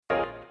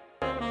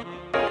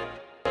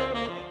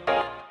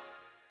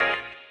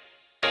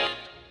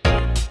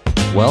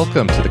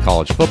Welcome to the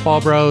College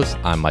Football Bros.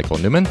 I'm Michael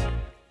Newman.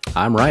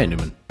 I'm Ryan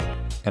Newman.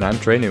 And I'm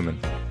Trey Newman.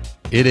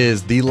 It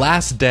is the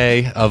last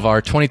day of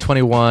our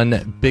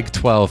 2021 Big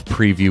 12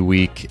 preview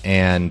week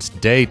and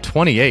day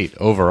 28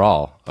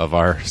 overall of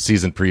our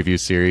season preview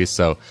series.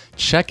 So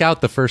check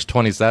out the first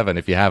 27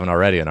 if you haven't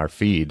already in our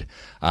feed.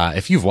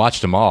 If you've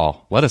watched them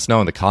all, let us know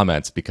in the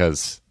comments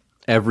because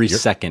every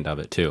second of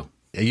it too.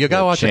 You got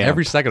to watch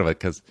every second of it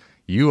because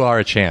you are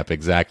a champ.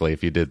 Exactly.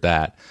 If you did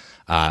that,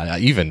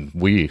 Ryan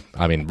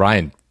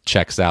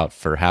checks out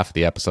for half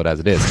the episode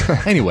as it is.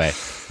 Anyway,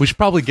 we should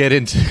probably get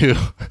into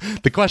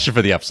the question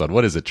for the episode.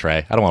 What is it,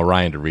 Trey? I don't want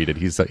Ryan to read it.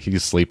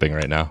 He's sleeping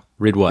right now.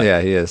 Read what?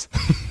 Yeah, he is.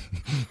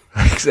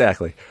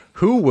 Exactly.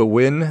 Who will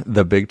win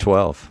the Big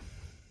 12?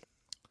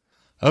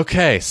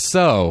 Okay,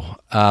 so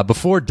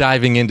before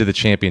diving into the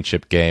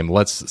championship game,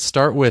 let's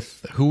start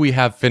with who we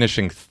have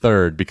finishing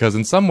third, because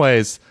in some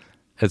ways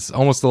it's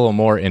almost a little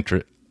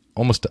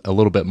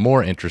bit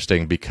more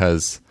interesting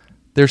because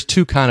there's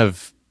two kind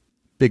of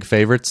big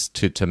favorites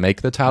to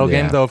make the title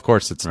game, though of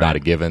course it's not a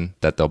given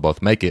that they'll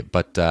both make it.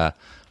 But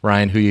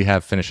Ryan, who you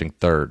have finishing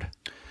third?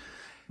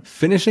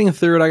 Finishing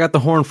third, I got the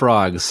Horned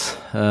Frogs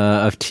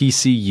of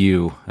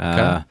TCU.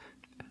 Okay.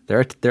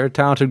 They're a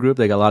talented group.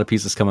 They got a lot of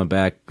pieces coming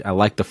back. I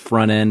like the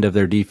front end of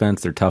their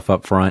defense. They're tough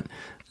up front.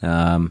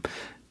 I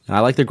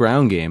like the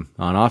ground game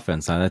on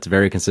offense. That's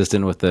very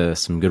consistent with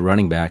some good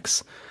running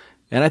backs.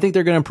 And I think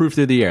they're going to improve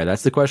through the air.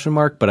 That's the question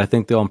mark, but I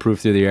think they'll improve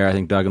through the air. I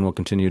think Duggan will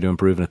continue to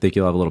improve, and I think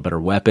he'll have a little better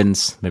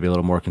weapons, maybe a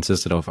little more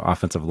consistent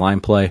offensive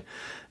line play.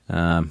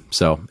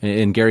 So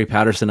in Gary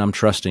Patterson, I'm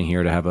trusting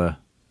here to have a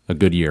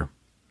good year.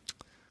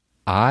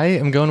 I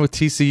am going with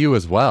TCU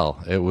as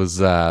well. It was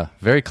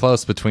very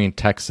close between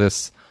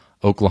Texas,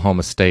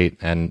 Oklahoma State,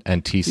 and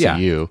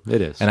TCU. Yeah,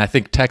 it is. And I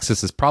think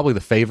Texas is probably the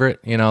favorite,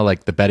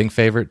 like the betting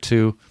favorite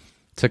to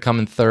come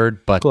in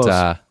third.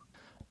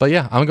 But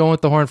yeah, I'm going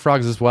with the Horned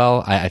Frogs as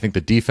well. I think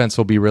the defense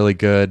will be really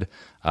good.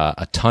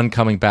 A ton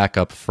coming back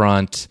up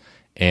front.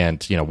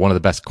 And, one of the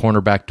best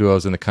cornerback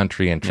duos in the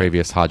country, and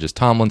Travius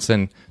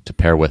Hodges-Tomlinson to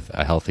pair with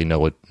a healthy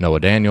Noah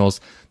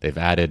Daniels. They've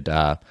added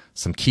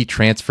some key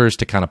transfers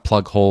to kind of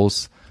plug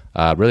holes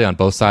really on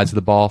both sides of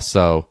the ball.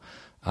 So,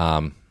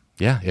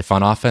 if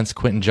on offense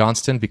Quentin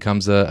Johnston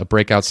becomes a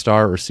breakout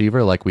star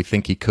receiver like we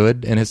think he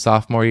could in his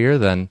sophomore year,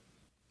 then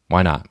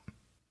why not?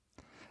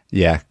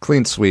 Yeah,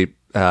 clean sweep.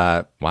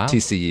 Wow.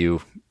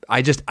 TCU.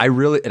 I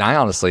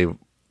honestly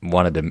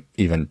wanted to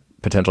even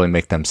potentially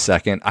make them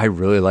second. I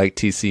really like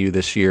TCU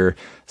this year.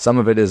 Some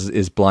of it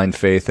is blind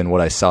faith in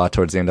what I saw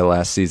towards the end of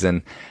last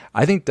season.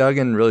 I think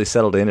Duggan really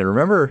settled in. And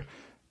remember,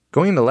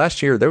 going into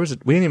last year, we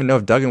didn't even know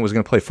if Duggan was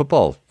going to play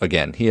football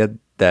again. He had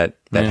that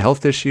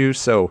health issue.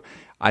 So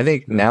I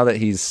think now that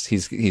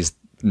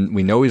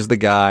we know he's the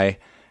guy.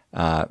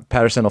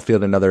 Patterson will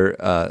field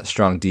another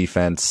strong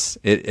defense,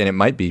 and it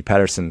might be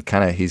Patterson.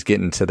 He's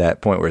getting to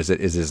that point where it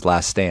is his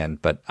last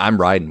stand. But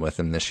I'm riding with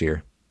him this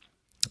year.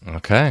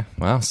 Okay,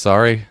 well,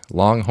 sorry,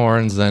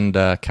 Longhorns and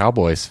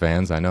Cowboys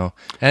fans, I know,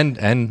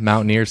 and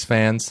Mountaineers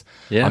fans.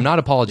 Yeah. I'm not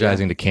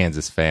apologizing to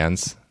Kansas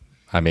fans.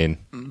 I mean,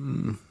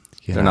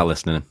 they're not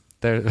listening.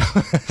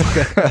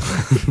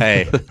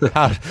 Hey,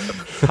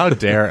 how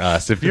dare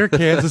us? If you're a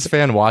Kansas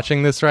fan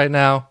watching this right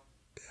now,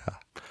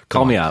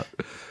 call me out.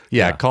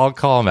 Yeah, call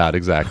them out,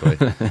 exactly.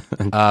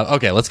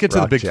 Okay, let's get to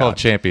the Big 12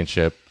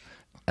 championship.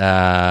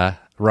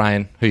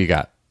 Ryan, who you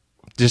got?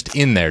 Just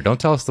in there. Don't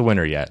tell us the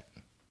winner yet.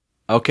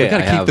 Okay, we got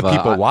to keep the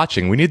people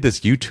watching. We need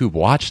this YouTube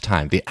watch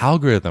time. The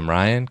algorithm,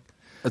 Ryan.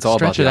 It's all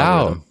Stretch about the it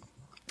algorithm.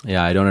 Out.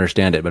 Yeah, I don't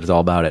understand it, but it's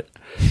all about it.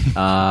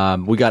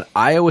 We got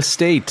Iowa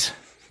State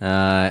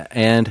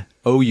and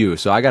OU.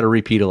 So I got a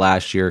repeat of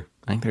last year.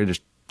 I think they're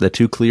just the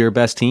two clear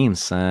best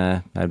teams.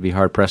 I'd be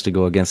hard pressed to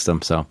go against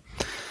them. So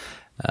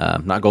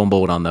not going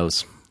bold on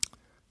those.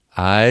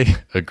 I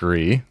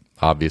agree.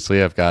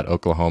 Obviously, I've got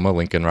Oklahoma.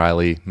 Lincoln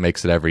Riley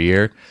makes it every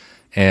year.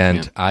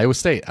 And Iowa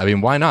State, I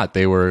mean, why not?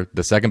 They were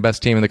the second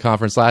best team in the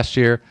conference last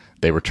year.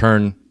 They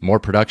return more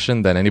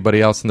production than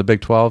anybody else in the Big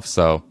 12,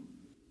 so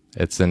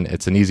it's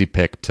an easy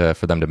pick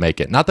for them to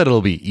make it. Not that it'll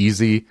be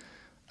easy.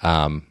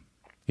 They're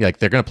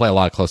going to play a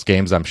lot of close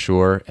games, I'm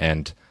sure.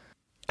 And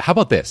how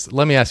about this?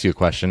 Let me ask you a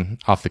question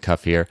off the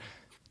cuff here.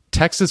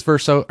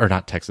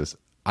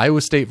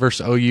 Iowa State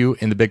versus OU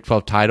in the Big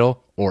 12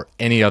 title, or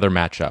any other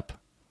matchup?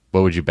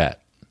 What would you bet?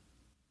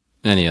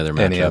 Any other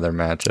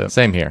matchup.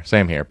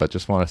 Same here, but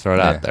just want to throw it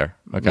out there.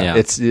 Okay.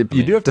 Yeah. You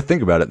do have to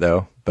think about it,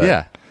 though. But.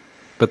 Yeah.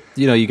 But,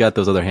 you got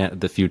those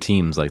the few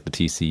teams like the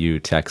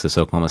TCU, Texas,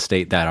 Oklahoma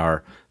State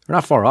they're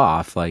not far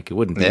off. Like, it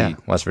wouldn't be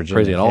West Virginia.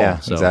 Crazy at all. Yeah,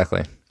 so.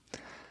 Exactly.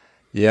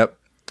 Yep.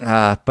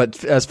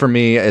 But as for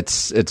me,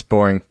 it's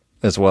boring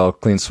as well.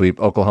 Clean sweep.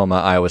 Oklahoma,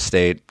 Iowa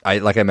State.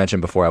 Like I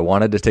mentioned before, I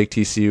wanted to take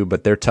TCU,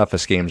 but their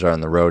toughest games are on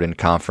the road in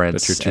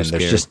conference. But you're too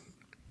scared. There's just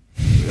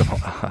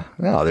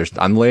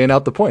I'm laying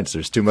out the points.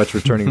 There's too much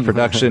returning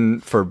production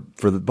for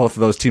both of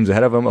those teams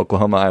ahead of them.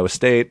 Oklahoma, Iowa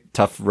State,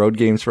 tough road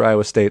games for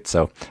Iowa State,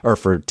 or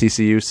for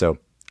TCU. So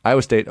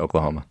Iowa State,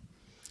 Oklahoma.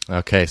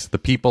 Okay, so the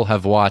people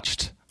have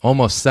watched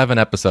almost 7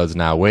 episodes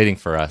now waiting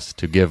for us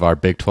to give our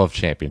Big 12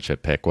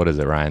 championship pick. What is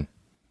it, Ryan?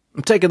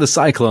 I'm taking the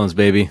Cyclones,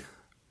 baby.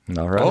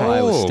 All right.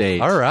 Iowa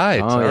State. All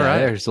right. Oh, all yeah, right.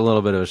 There's a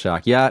little bit of a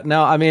shock. Yeah,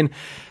 no, I mean,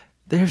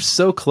 they're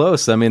so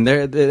close. I mean,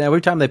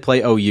 every time they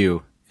play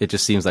OU, it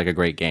just seems like a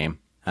great game.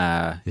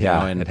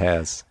 It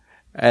has.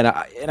 And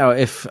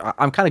if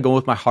I'm kind of going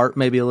with my heart,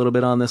 maybe a little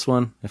bit on this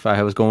one. If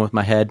I was going with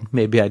my head,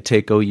 maybe I'd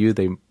take OU.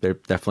 They're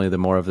definitely the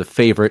more of the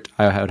favorite,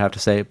 I would have to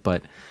say.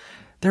 But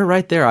they're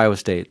right there, Iowa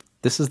State.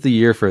 This is the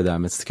year for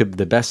them. It's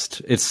the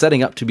best. It's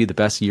setting up to be the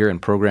best year in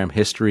program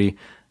history.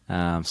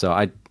 So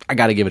I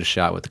got to give it a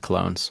shot with the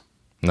Clones.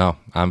 No,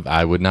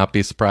 I would not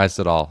be surprised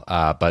at all.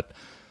 But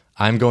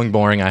I'm going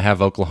boring. I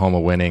have Oklahoma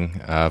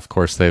winning. Of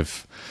course,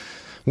 they've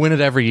win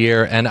it every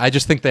year, and I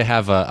just think they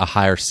have a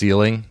higher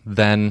ceiling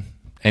than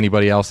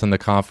anybody else in the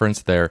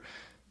conference. They're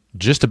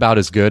just about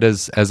as good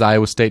as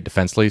Iowa State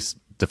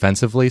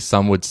defensively.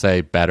 Some would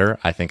say better.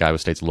 I think Iowa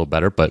State's a little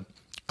better, but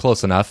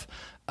close enough.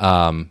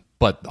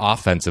 But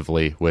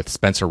offensively, with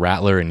Spencer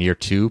Rattler in year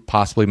 2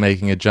 possibly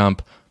making a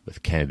jump,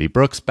 with Kennedy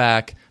Brooks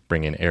back,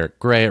 bring in Eric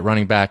Gray at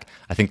running back.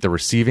 I think the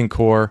receiving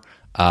core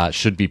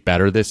should be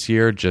better this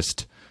year.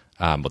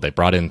 They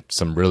brought in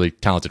some really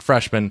talented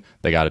freshmen.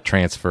 They got a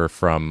transfer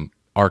from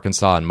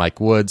Arkansas and Mike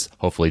Woods.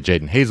 Hopefully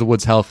Jaden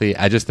Hazelwood's healthy.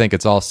 I just think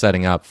it's all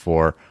setting up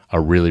for a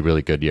really,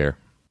 really good year.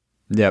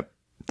 Yep.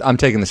 I'm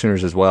taking the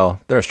Sooners as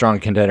well. They're a strong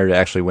contender to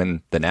actually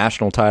win the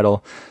national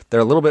title.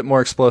 They're a little bit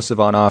more explosive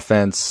on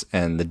offense,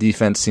 and the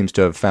defense seems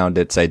to have found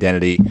its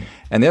identity.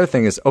 And the other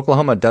thing is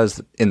Oklahoma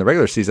does, in the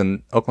regular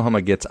season,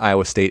 Oklahoma gets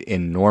Iowa State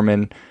in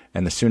Norman,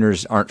 and the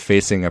Sooners aren't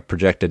facing a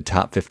projected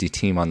top 50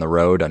 team on the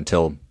road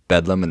until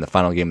Bedlam in the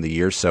final game of the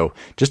year. So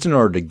just in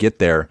order to get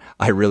there,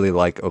 I really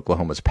like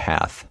Oklahoma's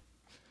path.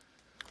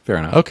 Fair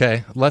enough.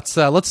 Okay, let's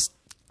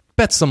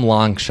bet some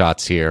long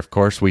shots here. Of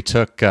course, we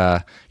took,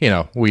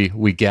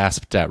 we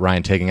gasped at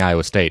Ryan taking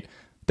Iowa State.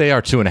 They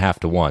are 2.5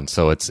 to 1,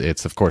 so it's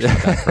of course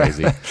not that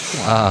crazy.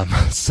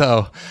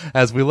 So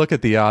as we look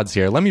at the odds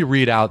here, let me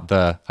read out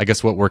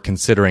what we're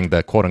considering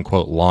the quote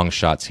unquote long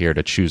shots here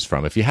to choose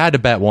from. If you had to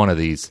bet one of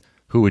these,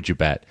 who would you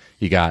bet?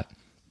 You got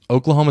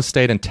Oklahoma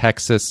State and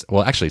Texas.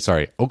 Well, actually,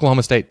 sorry,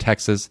 Oklahoma State,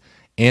 Texas,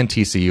 and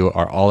TCU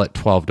are all at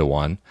 12 to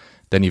 1.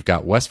 Then you've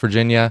got West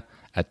Virginia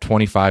at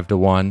 25 to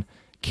 1.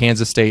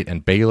 Kansas State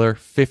and Baylor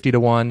 50 to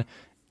 1,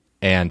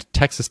 and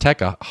Texas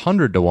Tech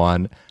 100 to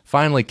 1.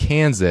 Finally,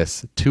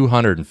 Kansas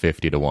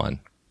 250 to 1.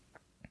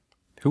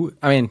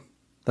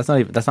 That's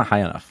not high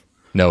enough.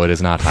 No, it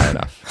is not high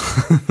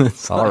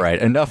enough. All right,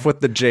 enough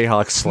with the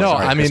Jayhawks. No,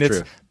 I mean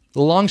true.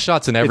 The long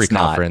shots in every It's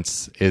not.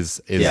 conference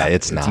is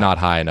it's not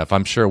high enough.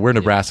 I'm sure we're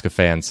Nebraska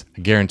fans. I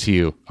guarantee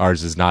you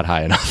ours is not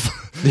high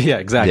enough. Yeah,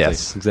 exactly.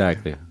 Yes.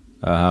 Exactly.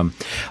 All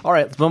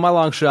right, so my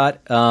long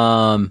shot.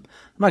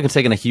 I'm not going to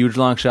take a huge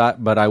long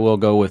shot, but I will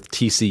go with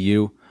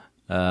TCU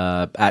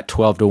at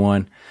 12 to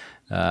 1.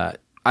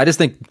 I just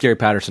think Gary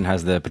Patterson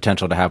has the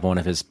potential to have one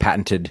of his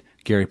patented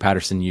Gary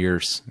Patterson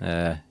years.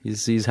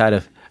 He's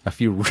had a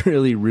few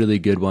really, really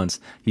good ones.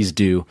 He's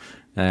due.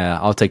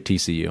 I'll take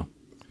TCU.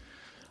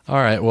 All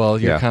right, well,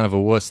 you're kind of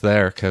a wuss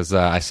there because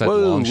I said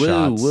long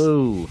shots.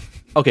 Whoa.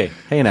 Okay,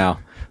 hey now.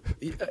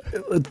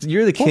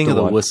 You're the king of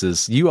the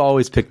wusses. You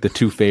always pick the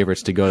 2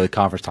 favorites to go to the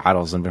conference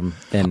titles, and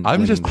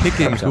I'm just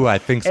picking who I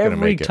think's going to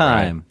make it. Every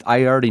time,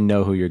 right? I already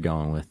know who you're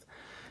going with.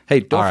 Hey,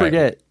 don't All right.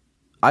 forget,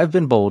 I've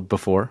been bold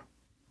before.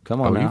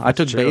 Come on now. I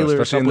took Baylor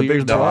a especially in couple the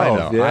years Big ago.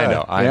 12. I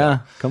know. Yeah,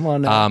 come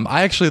on now.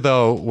 I actually,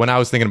 though, when I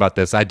was thinking about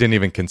this, I didn't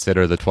even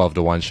consider the 12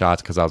 to 1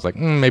 shots because I was like,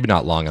 maybe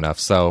not long enough.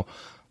 So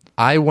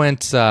I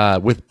went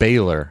with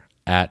Baylor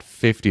at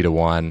 50 to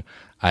 1.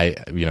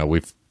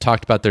 We've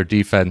talked about their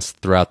defense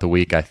throughout the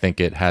week. I think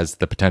it has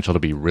the potential to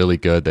be really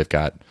good. They've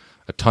got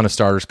a ton of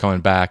starters coming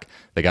back.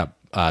 They got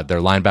their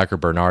linebacker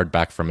Bernard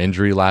back from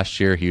injury last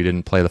year. He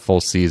didn't play the full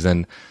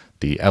season.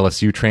 The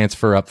LSU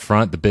transfer up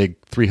front, the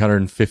big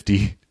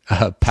 350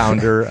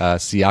 pounder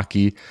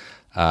Siaki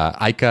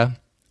Ika,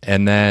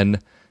 and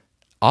then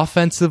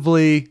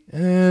offensively,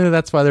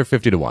 that's why they're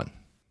 50 to 1.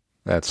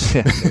 That's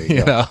there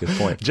you go. Good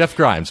point. Jeff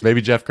Grimes,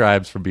 maybe Jeff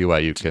Grimes from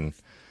BYU can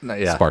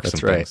spark some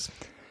things.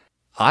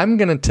 I'm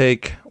going to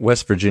take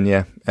West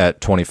Virginia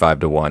at 25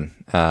 to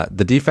 1.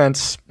 The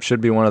defense should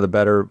be one of the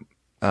better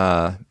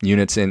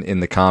units in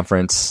the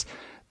conference.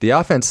 The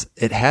offense,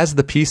 it has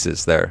the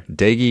pieces there.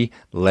 Daggy,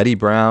 Letty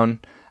Brown,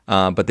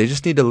 but they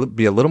just need to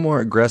be a little more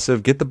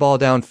aggressive, get the ball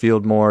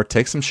downfield more,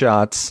 take some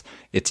shots.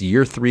 It's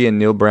year 3 in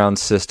Neil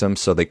Brown's system,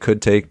 so they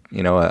could take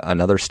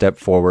another step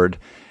forward.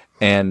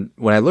 And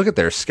when I look at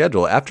their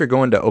schedule, after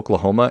going to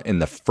Oklahoma in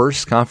the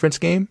first conference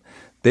game,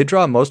 they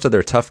draw most of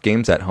their tough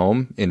games at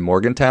home in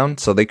Morgantown,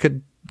 so they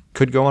could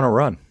go on a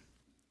run.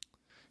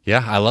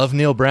 Yeah, I love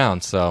Neil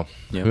Brown, so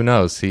who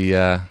knows?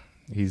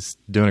 He's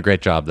doing a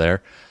great job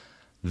there.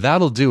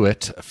 That'll do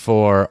it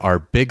for our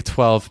Big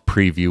 12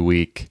 preview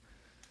week.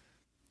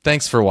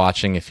 Thanks for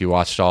watching if you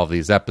watched all of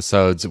these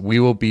episodes. We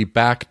will be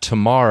back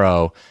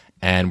tomorrow,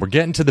 and we're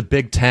getting to the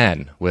Big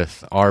 10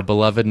 with our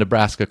beloved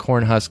Nebraska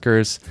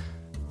Cornhuskers.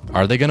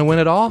 Are they going to win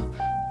it all?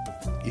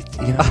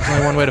 there's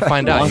only one way to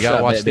find out. You got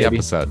to watch the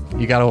episode.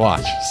 You got to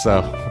watch.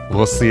 So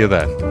we'll see you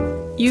then.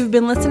 You've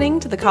been listening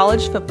to the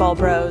College Football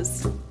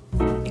Bros.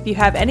 If you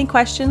have any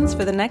questions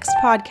for the next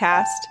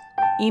podcast,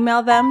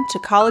 email them to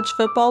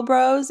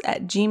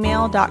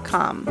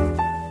collegefootballbros@gmail.com.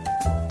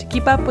 To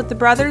keep up with the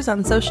brothers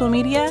on social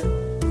media,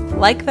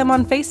 like them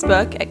on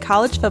Facebook at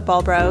College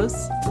Football Bros,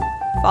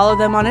 follow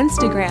them on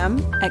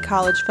Instagram at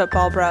College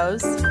Football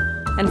Bros,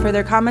 and for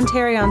their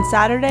commentary on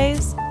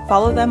Saturdays,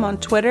 follow them on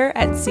Twitter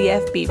at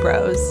CFB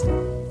Bros.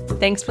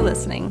 Thanks for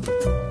listening.